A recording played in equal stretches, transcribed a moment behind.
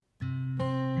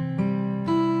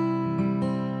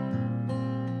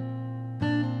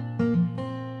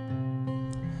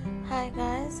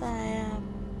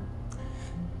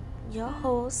your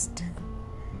host,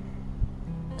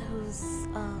 who's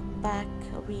back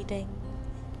reading.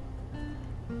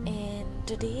 And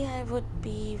today I would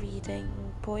be reading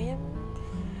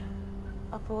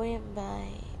a poem by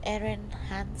Erin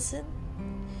Hansen.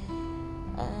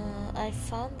 I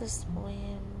found this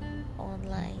poem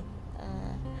online.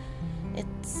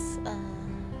 It's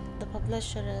the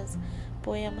publisher is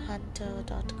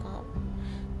poemhunter.com,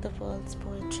 the world's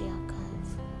poetry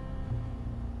archive.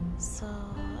 So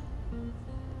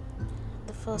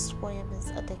the first poem is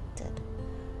Addicted.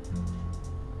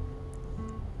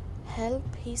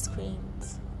 Help, he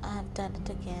screams. I have done it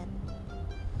again.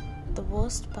 The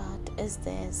worst part is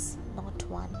there's not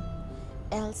one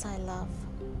else I love.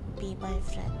 Be my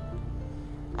friend.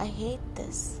 I hate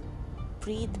this.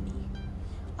 Breathe me.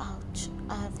 Ouch,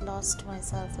 I have lost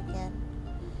myself again.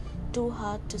 Too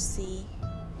hard to see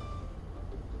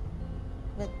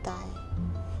with thy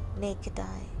naked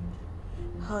eye,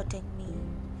 hurting me,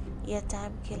 yet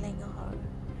I'm killing her.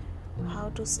 How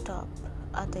to stop?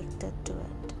 Addicted to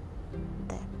it.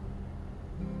 Them.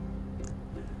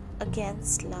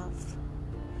 Against love.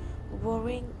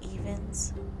 Worrying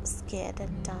events, scared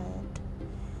and tired,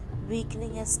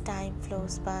 weakening as time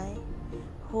flows by,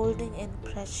 holding in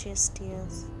precious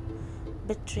tears,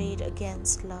 betrayed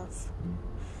against love.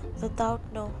 Without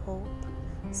no hope,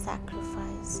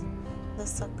 sacrifice, the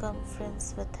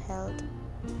circumference withheld,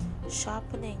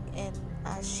 sharpening in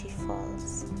as she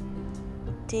falls,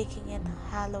 taking in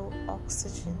hollow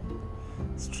oxygen,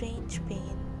 strange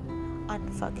pain,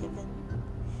 unforgiven,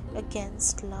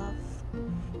 against love,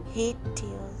 hate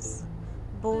tears,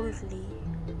 boldly,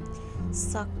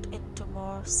 sucked into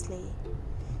morsely,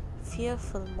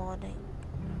 fearful morning,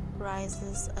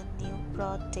 rises a new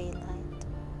broad daylight.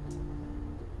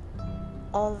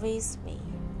 Always me,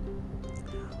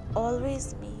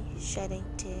 shedding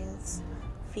tears,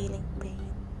 feeling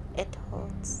pain, it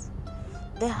hurts.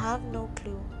 They have no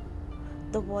clue.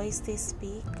 The voice they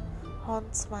speak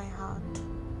haunts my heart,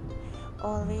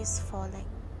 always falling,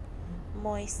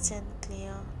 moist and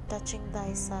clear, touching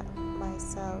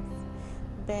myself,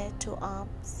 bare to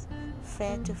arms,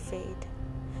 fair to fade,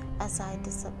 as I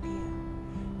disappear.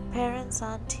 Parents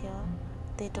aren't here,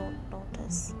 they don't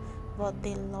notice what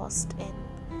they lost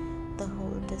in the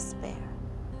whole despair.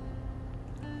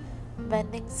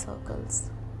 Bending circles,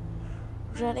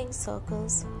 running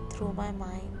circles through my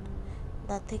mind,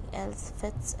 nothing else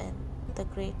fits in the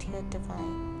great here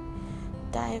divine.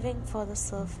 Diving for the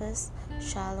surface,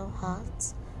 shallow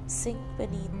hearts sink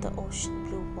beneath the ocean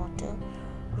blue water,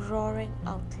 roaring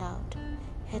out loud,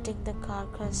 hitting the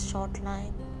carcass short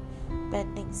line,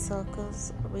 bending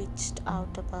circles reached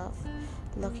out above,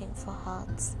 looking for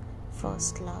hearts,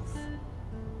 first love.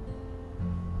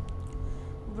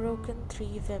 Broken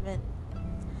three women,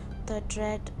 the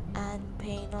dread and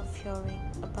pain of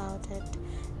hearing about it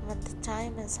when the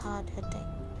time is hard hitting.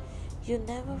 You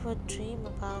never would dream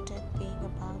about it being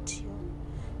about you.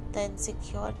 The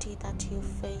insecurity that you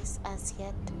face as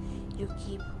yet you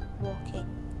keep walking.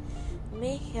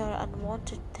 May hear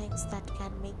unwanted things that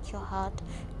can make your heart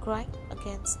grind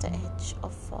against the edge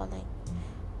of falling.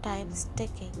 Time's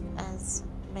ticking as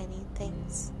many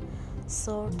things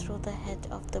soar through the head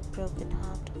of the broken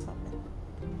heart woman.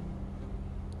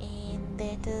 And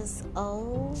that is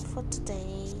all for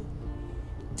today.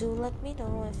 Do let me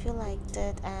know if you liked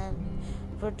it and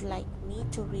would like me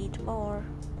to read more.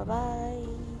 Bye bye.